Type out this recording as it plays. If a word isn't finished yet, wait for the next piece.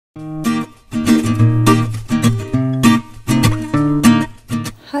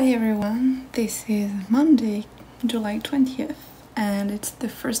This is Monday, July 20th, and it's the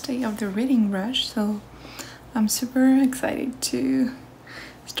first day of the reading rush, so I'm super excited to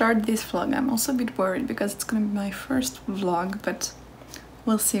start this vlog. I'm also a bit worried because it's gonna be my first vlog, but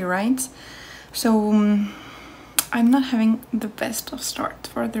we'll see, right? So I'm not having the best of start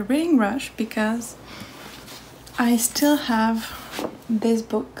for the reading rush because I still have this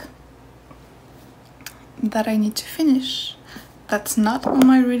book that I need to finish. That's not on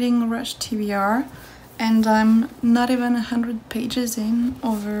my reading rush TBR, and I'm not even 100 pages in.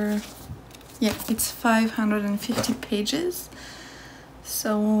 It's 550 pages,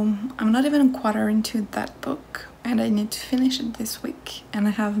 so I'm not even a quarter into that book, and I need to finish it this week, and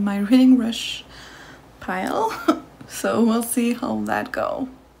I have my reading rush pile so we'll see how that goes.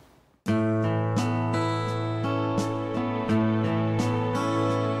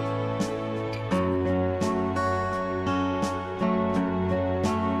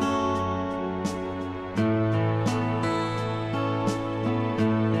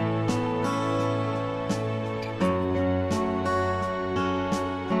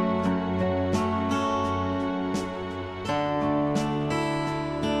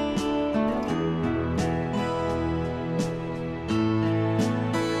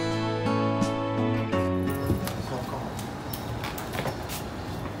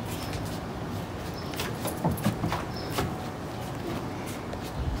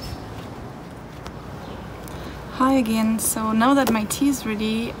 Hi again. So now that my tea is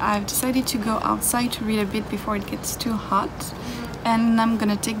ready, I've decided to go outside to read a bit before it gets too hot, and I'm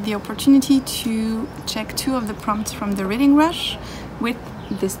gonna take the opportunity to check 2 of the prompts from the reading rush with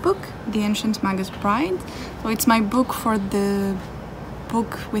this book, The Ancient Magus Bride. So it's my book for the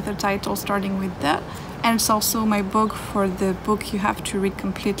book with a title starting with that, and it's also my book for the book you have to read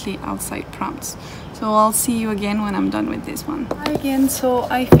completely outside prompts. So I'll see you again when I'm done with this one. Hi again. So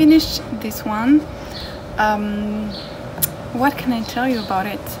I finished this one. What can I tell you about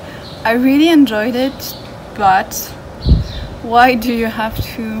it? I really enjoyed it, but why do you have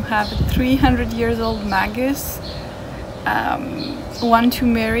to have a 300 years old Magus want to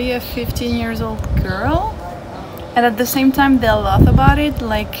marry a 15 years old girl? And at the same time they laugh about it,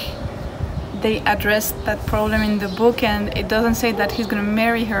 like they addressed that problem in the book, and it doesn't say that he's gonna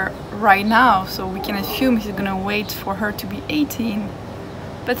marry her right now, so we can assume he's gonna wait for her to be 18.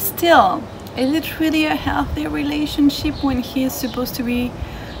 But still, is it really a healthy relationship when he is supposed to be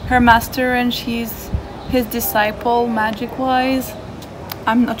her master and she's his disciple magic-wise?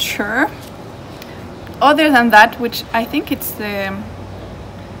 I'm not sure. Other than that, which I think it's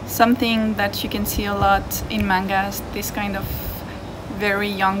something that you can see a lot in mangas, this kind of very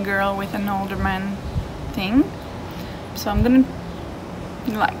young girl with an older man thing. So I'm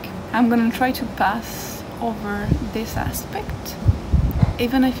gonna try to pass over this aspect,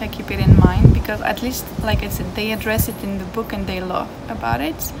 even if I keep it in mind, because at least, like I said, they address it in the book and they laugh about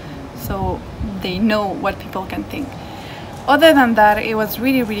it, so they know what people can think. Other than that, it was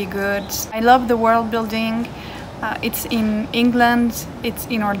really good. I love the world building. It's in England, it's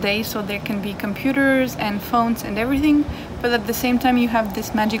in our day, so there can be computers and phones and everything, but at the same time you have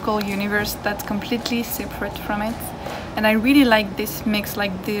this magical universe that's completely separate from it. And I really like this mix.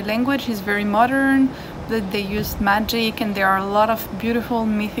 Like, the language is very modern, that they use magic, and there are a lot of beautiful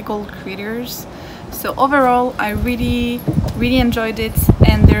mythical creatures. So overall, I really enjoyed it,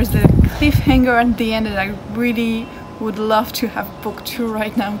 and there's a cliffhanger at the end, and I really would love to have book 2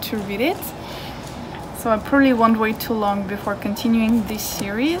 right now to read it. So I probably won't wait too long before continuing this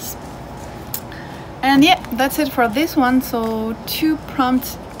series. And yeah, that's it for this one. So 2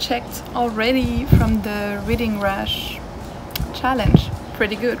 prompts checked already from the reading rush challenge.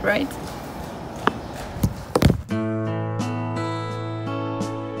 Pretty good, right?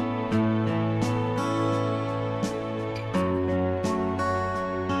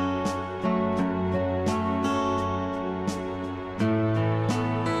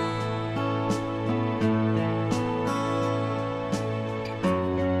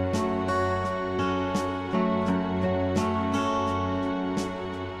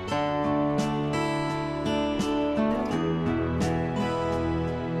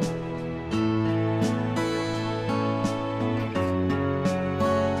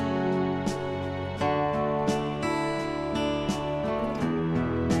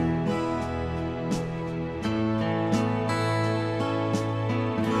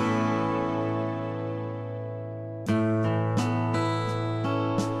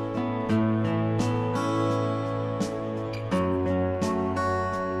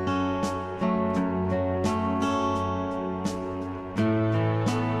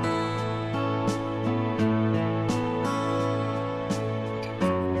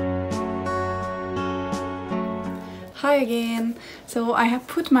 Hi again! So I have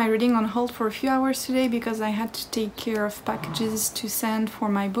put my reading on hold for a few hours today because I had to take care of packages to send for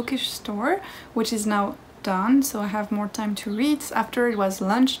my bookish store, which is now done, so I have more time to read. After it was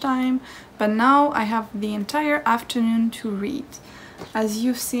lunchtime, but now I have the entire afternoon to read. As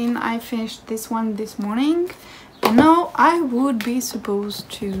you've seen, I finished this one this morning, and now I would be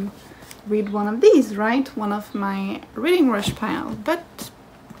supposed to read one of these, right? One of my reading rush pile, but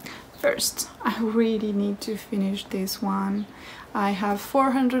first, I really need to finish this one. I have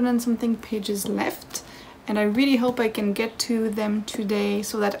 400 and something pages left, and I really hope I can get to them today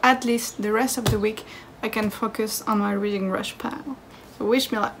so that at least the rest of the week I can focus on my reading rush pile. So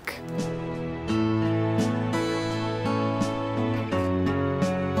wish me luck!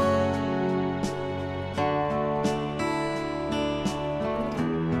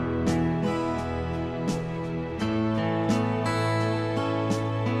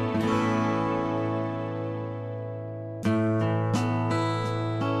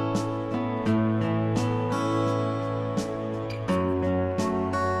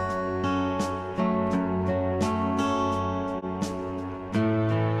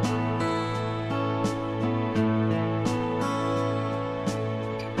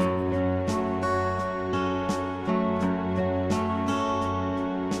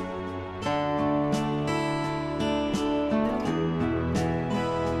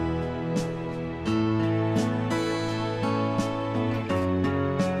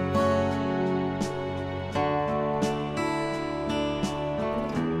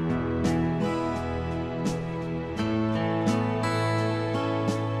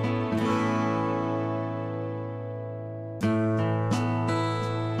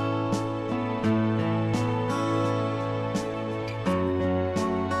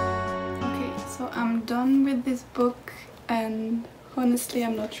 I'm done with this book, and honestly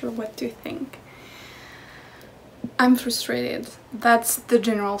I'm not sure what to think. I'm frustrated. That's the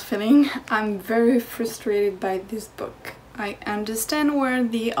general feeling. I'm very frustrated by this book. I understand where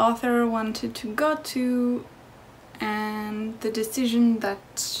the author wanted to go to and the decision that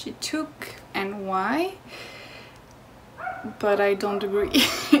she took and why, but I don't agree.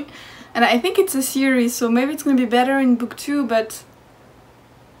 And I think it's a series, so maybe it's gonna be better in book 2, but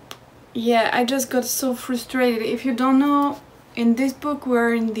yeah, I just got so frustrated. If you don't know, in this book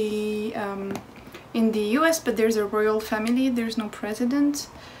we're in the US, but there's a royal family, there's no president.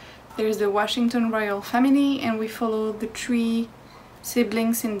 There's the Washington royal family, and we follow the 3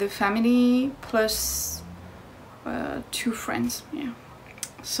 siblings in the family plus 2 friends. Yeah.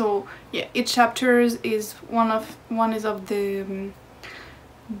 So yeah, each chapter is one is of the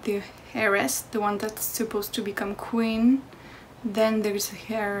heiress, the one that's supposed to become queen. Then there's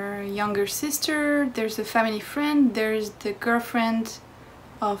her younger sister, there's a family friend, there's the girlfriend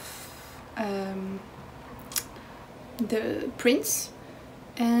of the prince,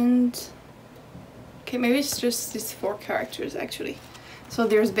 and okay, maybe it's just these 4 characters actually. So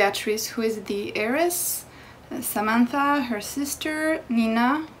there's Beatrice, who is the heiress, Samantha, her sister,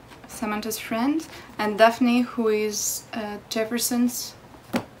 Nina, Samantha's friend, and Daphne, who is Jefferson's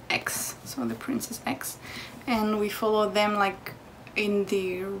ex, so the prince's ex. And we follow them like in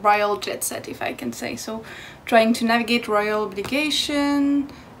the royal jet set, if I can say so, trying to navigate royal obligation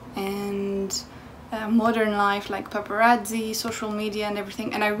and modern life like paparazzi, social media and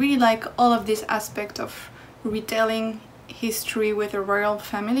everything. And I really like all of this aspect of retelling history with a royal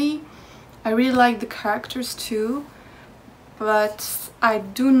family. I really like the characters too, but I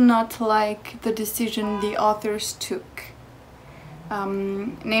do not like the decision the authors took,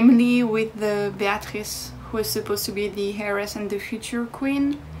 namely with the Beatrice, who is supposed to be the heiress and the future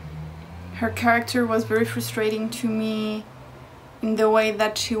queen. Her character was very frustrating to me in the way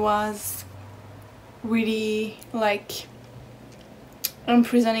that she was really like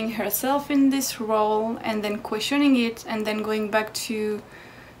imprisoning herself in this role and then questioning it and then going back to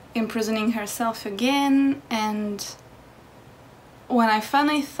imprisoning herself again. And when I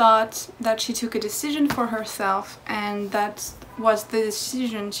finally thought that she took a decision for herself, and that was the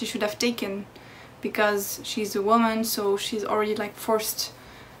decision she should have taken, because she's a woman, so she's already like forced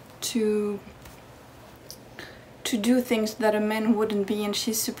to do things that a man wouldn't be, and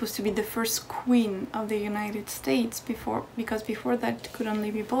she's supposed to be the first queen of the United States because before that it could only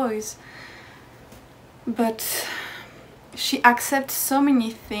be boys. But she accepts so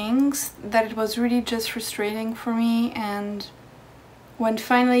many things that it was really just frustrating for me. And when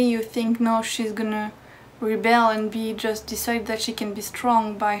finally you think, no, she's gonna rebel and decide that she can be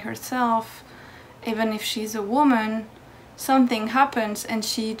strong by herself, even if she's a woman, something happens and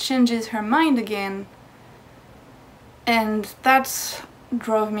she changes her mind again. And that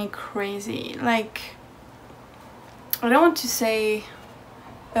drove me crazy. Like, I don't want to say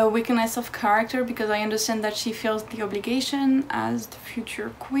a weakness of character, because I understand that she feels the obligation as the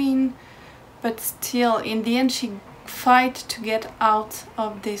future queen, but still in the end she fights to get out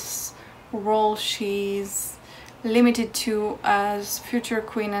of this role she's limited to as future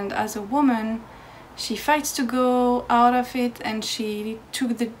queen, and as a woman she fights to go out of it, and she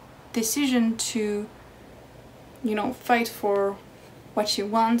took the decision to, you know, fight for what she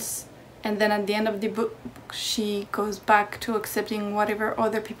wants, and then at the end of the book she goes back to accepting whatever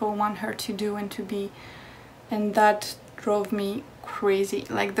other people want her to do and to be, and that drove me crazy.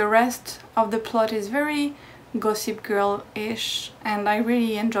 Like, the rest of the plot is very Gossip Girl-ish, and I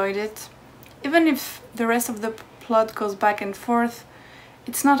really enjoyed it. Even if the rest of the plot goes back and forth,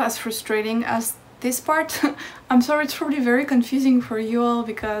 it's not as frustrating as this part. I'm sorry, it's probably very confusing for you all,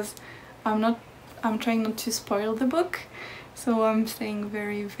 because I'm trying not to spoil the book, so I'm staying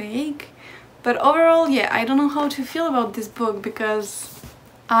very vague. But overall, yeah, I don't know how to feel about this book, because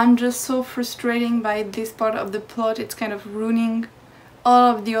I'm just so frustrating by this part of the plot. It's kind of ruining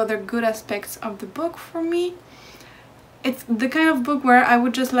all of the other good aspects of the book for me. It's the kind of book where I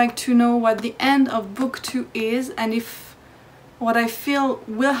would just like to know what the end of book 2 is, and if what I feel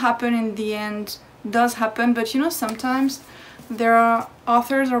will happen in the end does happen. But you know, sometimes there are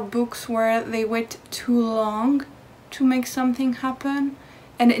authors or books where they wait too long to make something happen,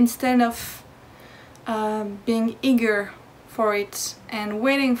 and instead of being eager for it and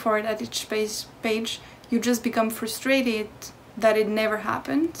waiting for it at each page, you just become frustrated that it never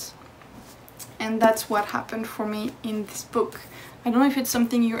happened. And that's what happened for me in this book. I don't know if it's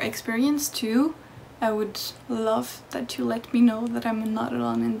something you experience too. I would love that you let me know that I'm not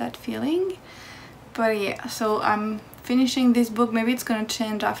alone in that feeling. But yeah, so I'm finishing this book. Maybe it's gonna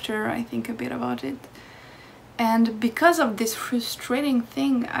change after I think a bit about it. And because of this frustrating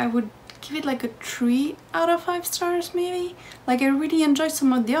thing, I would give it like a 3 out of 5 stars maybe. Like, I really enjoyed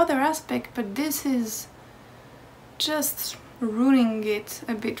some of the other aspects, but this is just ruining it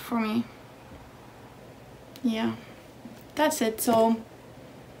a bit for me. Yeah, that's it. So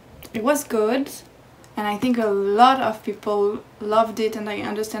it was good, and I think a lot of people loved it, and I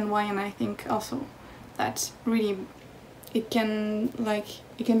understand why, and I think also that really it can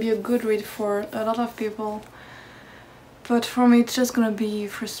be a good read for a lot of people. But for me it's just gonna be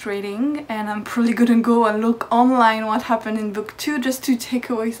frustrating, and I'm probably gonna go and look online what happened in book 2 just to take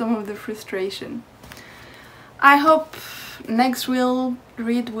away some of the frustration. I hope next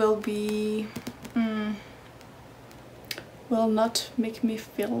read will be will not make me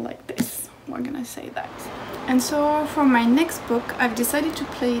feel like this. We're gonna say that. And so for my next book, I've decided to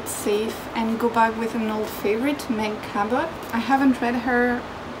play it safe and go back with an old favorite, Meg Cabot. I haven't read her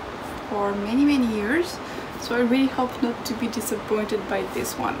for many years, so I really hope not to be disappointed by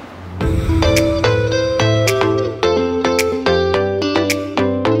this one.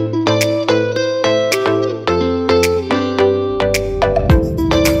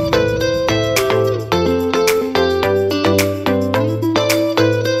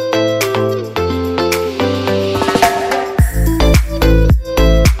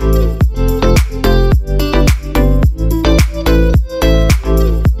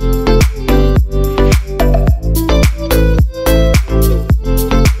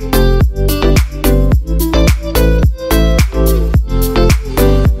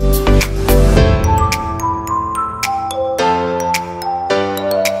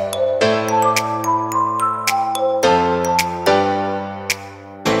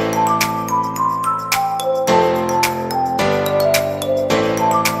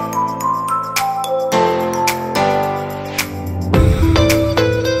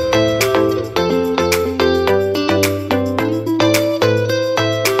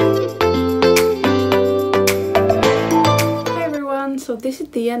 So this is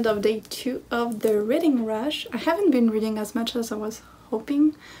the end of day 2 of the reading rush. I haven't been reading as much as I was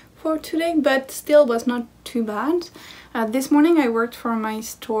hoping for today, but still was not too bad. This morning I worked for my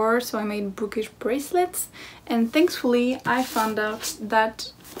store, so I made bookish bracelets, and thankfully I found out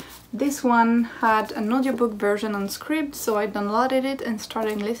that this one had an audiobook version on Scribd, so I downloaded it and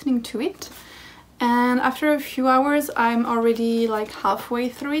started listening to it. And after a few hours I'm already like halfway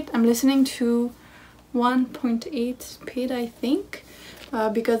through it. I'm listening to 1.8 speed, I think,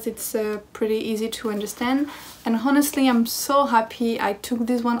 because it's pretty easy to understand. And honestly, I'm so happy I took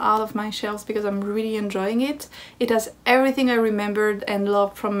this one out of my shelves because I'm really enjoying it. It has everything I remembered and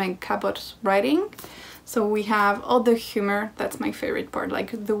loved from Meg Cabot's writing. So we have all the humor, that's my favorite part,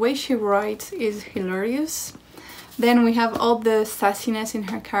 like the way she writes is hilarious. Then we have all the sassiness in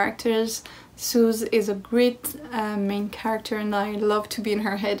her characters. Sous is a great main character, and I love to be in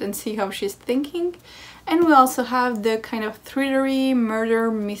her head and see how she's thinking. And we also have the kind of thrillery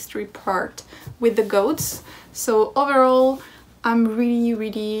murder mystery part with the goats. So overall, I'm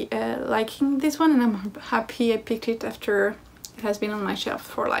really liking this one, and I'm happy I picked it after it has been on my shelf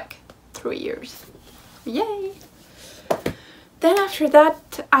for like 3 years. Yay! Then after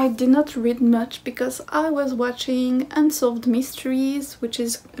that, I did not read much because I was watching Unsolved Mysteries, which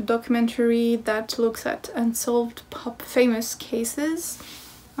is a documentary that looks at unsolved pop famous cases,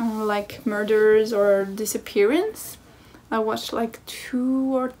 like murders or disappearance. I watched like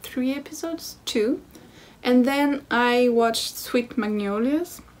 2 or 3 episodes, 2. And then I watched Sweet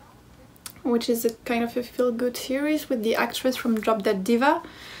Magnolias, which is a kind of a feel-good series with the actress from Drop Dead Diva.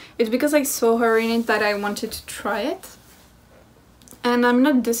 It's because I saw her in it that I wanted to try it. And I'm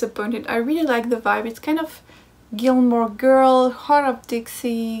not disappointed. I really like the vibe. It's kind of Gilmore Girl, Heart of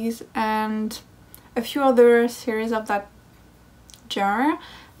Dixies, and a few other series of that genre.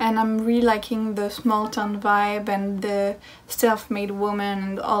 And I'm really liking the small town vibe and the self-made woman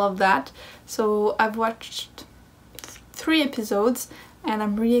and all of that. So I've watched 3 episodes and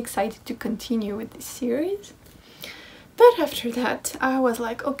I'm really excited to continue with this series. But after that, I was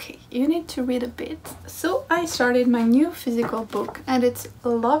like, okay, you need to read a bit. So I started my new physical book, and it's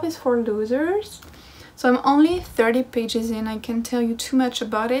Love is for Losers. So I'm only 30 pages in, I can't tell you too much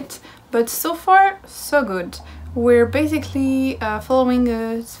about it, but so far, so good. We're basically following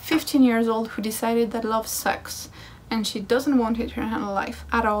a 15 years old who decided that love sucks, and she doesn't want it in her life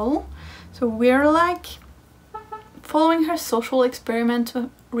at all. So we're like following her social experiment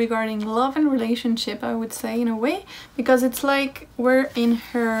regarding love and relationship, I would say, in a way, because it's like we're in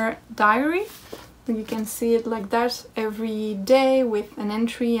her diary. You can see it like that every day with an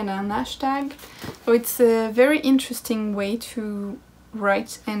entry and an hashtag. So it's a very interesting way to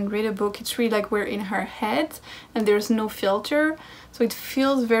write and read a book. It's really like we're in her head and there's no filter, so it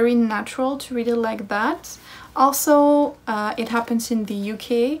feels very natural to read it like that. Also, it happens in the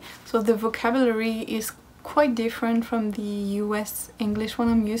UK, so the vocabulary is quite different from the US English one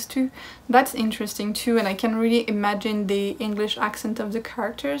I'm used to. That's interesting too, and I can really imagine the English accent of the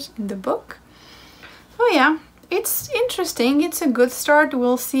characters in the book. So yeah, it's interesting. It's a good start.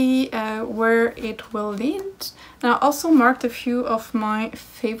 We'll see where it will lead. And I also marked a few of my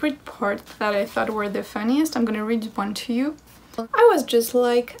favorite parts that I thought were the funniest. I'm gonna read one to you. I was just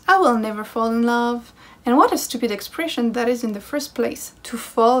like, I will never fall in love. And what a stupid expression that is in the first place, to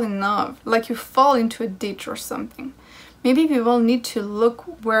fall in love, like you fall into a ditch or something. Maybe people need to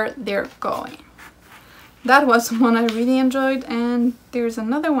look where they're going. That was one I really enjoyed, and there's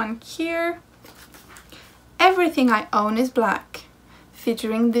another one here. Everything I own is black,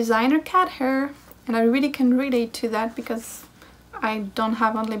 featuring designer cat hair. And I really can relate to that because I don't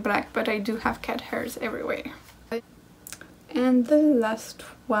have only black, but I do have cat hairs everywhere. And the last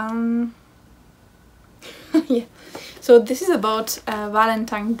one... yeah, so this is about a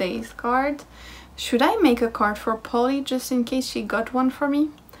Valentine's Day card. Should I make a card for Polly just in case she got one for me?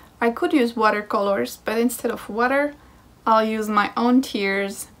 I could use watercolors, but instead of water, I'll use my own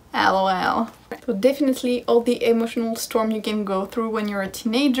tears. LOL. So definitely all the emotional storm you can go through when you're a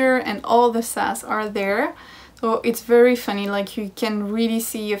teenager, and all the sass are there. So it's very funny, like you can really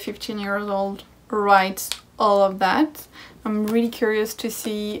see a 15-year-old write all of that. I'm really curious to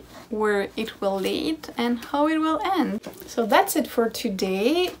see where it will lead and how it will end. So that's it for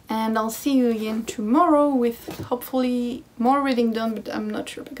today, and I'll see you again tomorrow with hopefully more reading done, but I'm not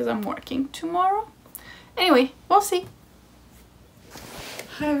sure because I'm working tomorrow. Anyway, we'll see.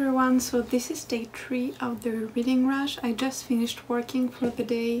 Hi everyone, so this is day 3 of the reading rush. I just finished working for the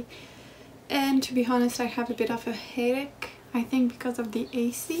day, and to be honest, I have a bit of a headache, I think because of the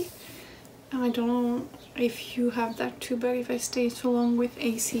AC. I don't know if you have that too, but if I stay too long with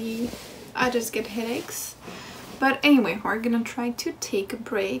AC, I just get headaches. But anyway, we're gonna try to take a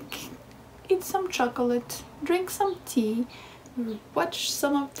break, eat some chocolate, drink some tea, watch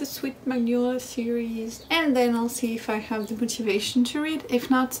some of the Sweet Magnolia series, and then I'll see if I have the motivation to read.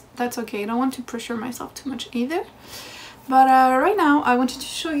 If not, that's okay. I don't want to pressure myself too much either. But right now I wanted to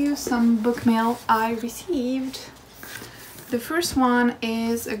show you some book mail I received. The first one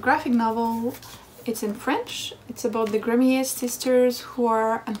is a graphic novel. It's in French. It's about the Gremier sisters who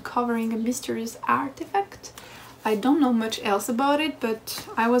are uncovering a mysterious artifact. I don't know much else about it, but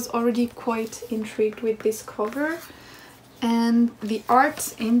I was already quite intrigued with this cover. And the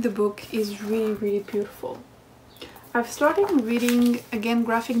art in the book is really beautiful. I've started reading again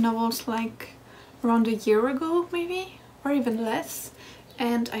graphic novels like around a year ago maybe, or even less,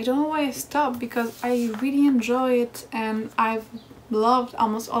 and I don't know why I stopped because I really enjoy it and I've loved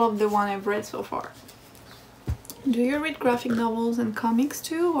almost all of the one I've read so far. Do you read graphic novels and comics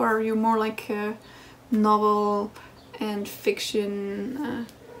too, or are you more like a novel and fiction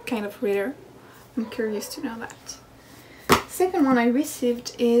kind of reader. I'm curious to know that. Second one I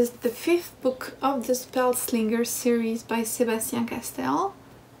received is the 5th book of the Spellslinger series by Sébastien Castel.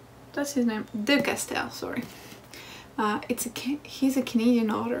 That's his name, De Castel, sorry. He's a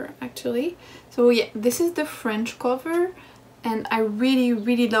Canadian author actually. So yeah, this is the French cover, and I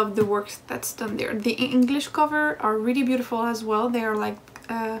really love the work that's done there. The English cover are really beautiful as well. They are like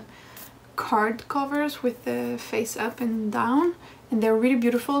card covers with the face up and down, and they're really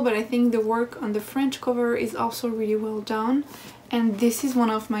beautiful, but I think the work on the French cover is also really well done. And this is one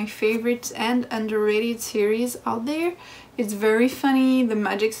of my favorites and underrated series out there. It's very funny, the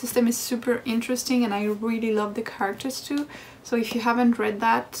magic system is super interesting, and I really love the characters too. So if you haven't read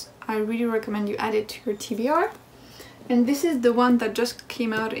that, I really recommend you add it to your TBR. And this is the one that just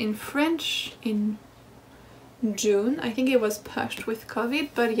came out in French in June. I think it was pushed with COVID,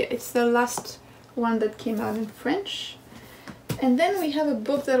 but yeah, it's the last one that came out in French. And then we have a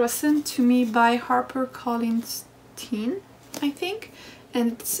book that was sent to me by HarperCollins Teen, I think,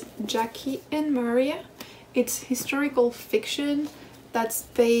 and it's Jackie and Maria. It's historical fiction that's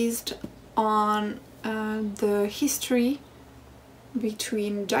based on the history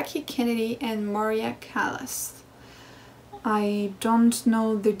between Jackie Kennedy and Maria Callas. I don't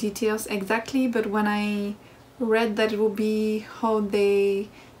know the details exactly, but when I read that it will be how they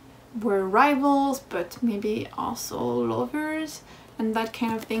were rivals but maybe also lovers and that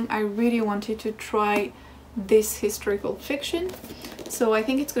kind of thing, I really wanted to try this historical fiction. So I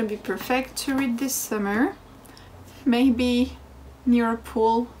think it's going to be perfect to read this summer, maybe near a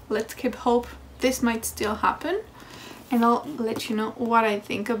pool. Let's keep hope this might still happen, and I'll let you know what I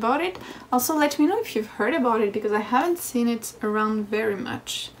think about it. Also let me know if you've heard about it, because I haven't seen it around very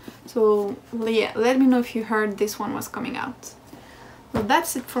much. So yeah, let me know if you heard this one was coming out. Well,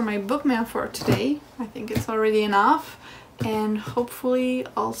 that's it for my book mail for today. I think it's already enough, and hopefully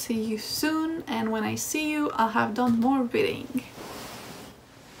I'll see you soon, and when I see you I'll have done more reading.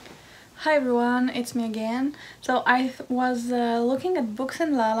 Hi everyone, it's me again. So I was looking at Books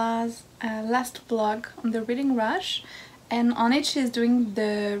and Lala's last blog on the Reading Rush, and on it she's doing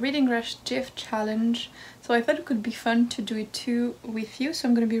the Reading Rush GIF challenge. So I thought it could be fun to do it too with you, so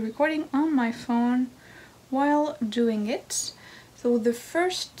I'm going to be recording on my phone while doing it. So the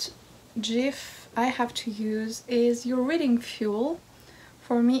first GIF I have to use is your reading fuel.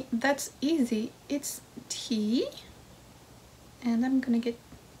 For me that's easy, it's tea, and I'm gonna get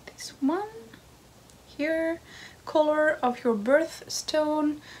this one here. Color of your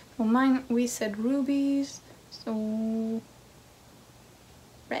birthstone. For mine we said rubies, so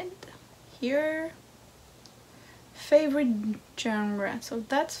red here. Favorite genre, so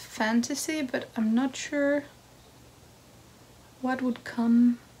that's fantasy, but I'm not sure what would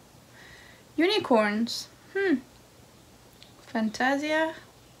come. Unicorns, Fantasia.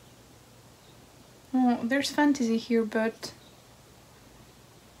 Oh, there's fantasy here, but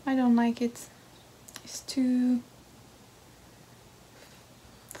I don't like it. It's too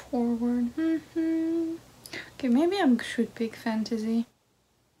forward. Okay, maybe I should pick fantasy.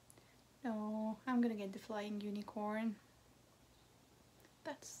 No, I'm gonna get the flying unicorn.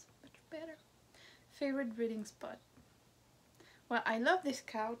 That's much better. Favorite reading spot. Well, I love this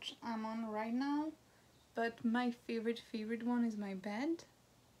couch I'm on right now, but my favorite one is my bed.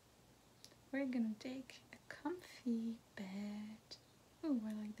 We're gonna take a comfy bed. Oh,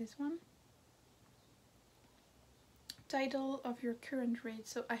 I like this one. Title of your current read.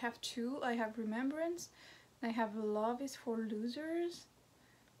 So I have two. I have Remembrance, and I have Love is for Losers.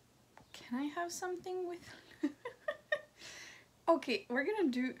 Can I have something with... Okay, we're gonna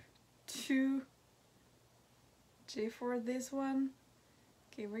do two J for this one.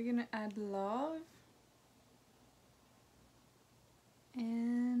 Okay, we're gonna add Love.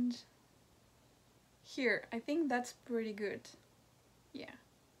 And here, I think that's pretty good. Yeah.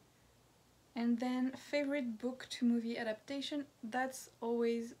 And then favorite book to movie adaptation, that's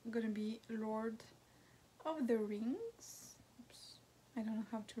always gonna be Lord of the Rings. Oops, I don't know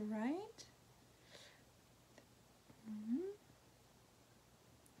how to write.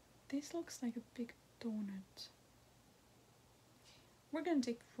 This looks like a big donut. We're gonna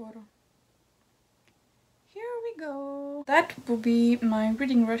take a photo. Here we go. That will be my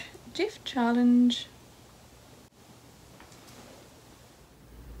Reading Rush GIF challenge